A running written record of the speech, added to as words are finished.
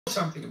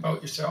Something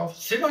about yourself,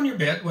 sit on your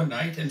bed one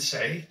night and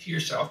say to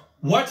yourself,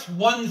 what's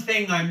one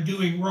thing I'm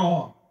doing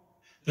wrong,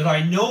 that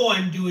I know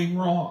I'm doing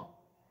wrong,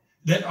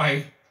 that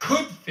I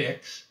could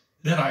fix,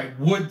 that I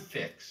would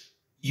fix?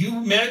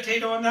 You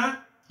meditate on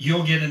that,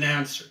 you'll get an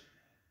answer.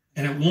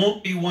 And it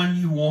won't be one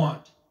you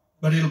want,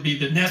 but it'll be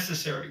the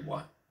necessary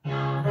one.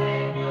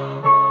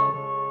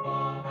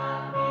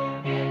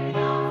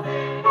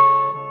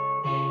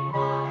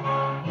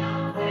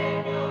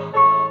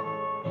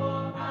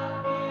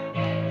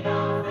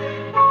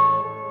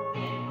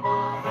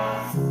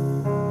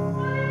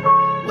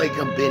 Wake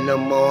up in the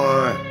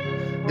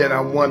morning, then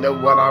I wonder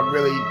what I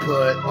really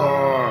put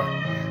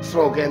on.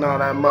 Smoking on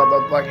that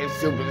motherfucking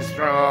super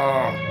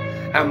strong.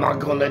 Am I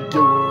gonna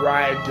do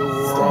right, do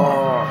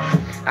wrong?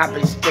 I've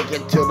been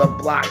sticking to the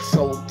block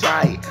so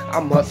tight.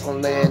 I'm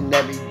hustling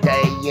every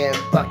day and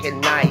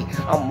fucking night.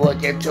 I'm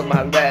looking to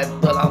my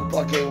left, but I'm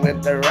fucking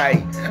with the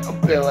right.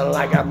 I'm feeling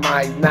like I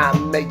might not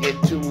make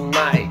it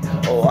tonight.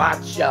 Oh,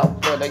 watch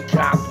out for the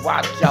cops,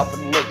 watch out for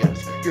niggas.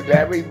 Cause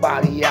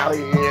everybody out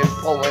here is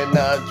pulling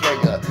the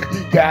trigger.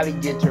 You gotta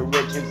get your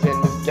riches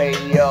in this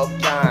day of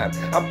time.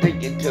 I'm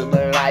thinking to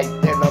the light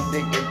and I'm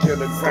thinking to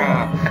the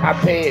crime. I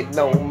pay it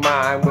no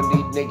mind when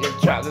these niggas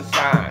try to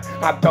sign.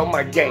 I throw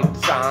my gang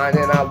sign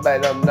and I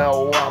let them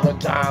know all the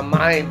time.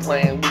 I ain't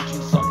playing with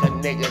you, suck a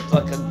nigga,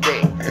 suck a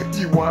dick.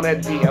 You wanna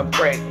be a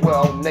prick?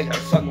 Well, nigga,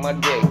 suck my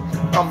dick.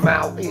 I'm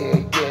out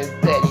here getting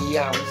petty,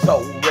 I'm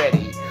so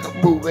ready.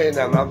 Moving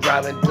and I'm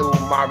driving through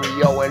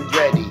Mario and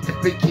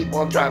Andretti. They keep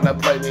on trying to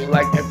play me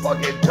like they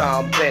fucking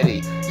Tom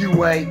Petty.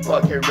 You ain't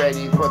fucking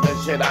ready for the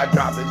shit I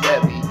drop is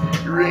heavy.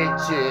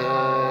 Riches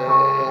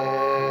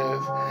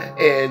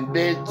and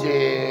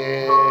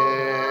bitches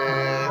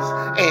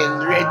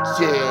and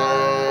riches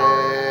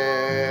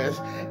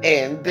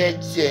and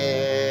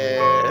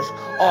bitches.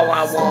 All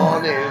I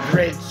want is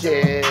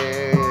riches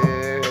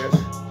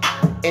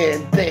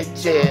and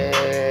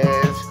bitches.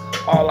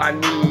 All I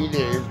need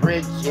is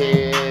riches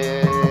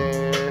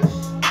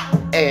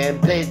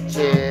and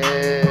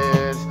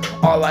bitches.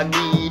 All I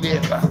need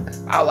is a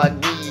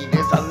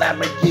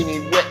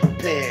Lamborghini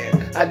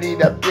whipping. I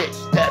need a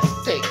bitch that's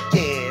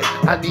sticking.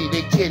 I need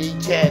a kitty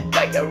cat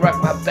that can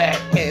rock my back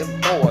and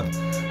forth.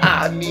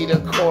 I need a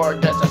car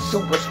that's a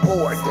super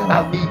sport.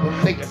 I leave them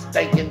niggas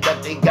thinking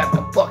that they got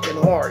the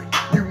fucking heart.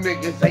 You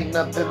niggas ain't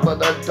nothing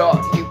but a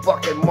dog, you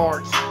fucking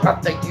marks. I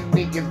think you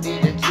niggas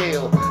need to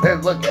chill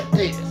and look at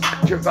this.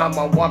 Cause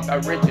I'ma want the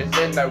riches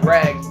in the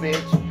rags,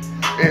 bitch.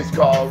 It's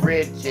called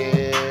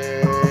riches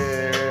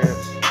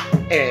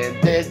and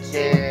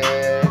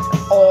bitches.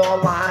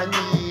 All I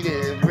need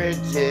is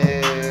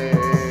riches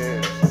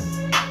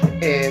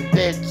and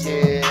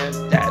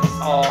bitches. That's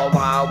all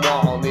I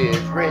want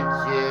is riches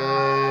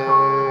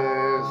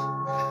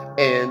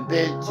and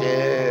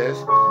bitches.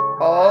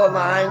 All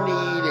I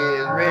need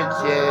is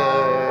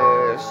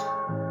riches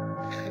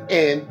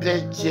and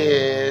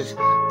bitches.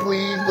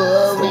 Please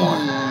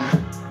believe.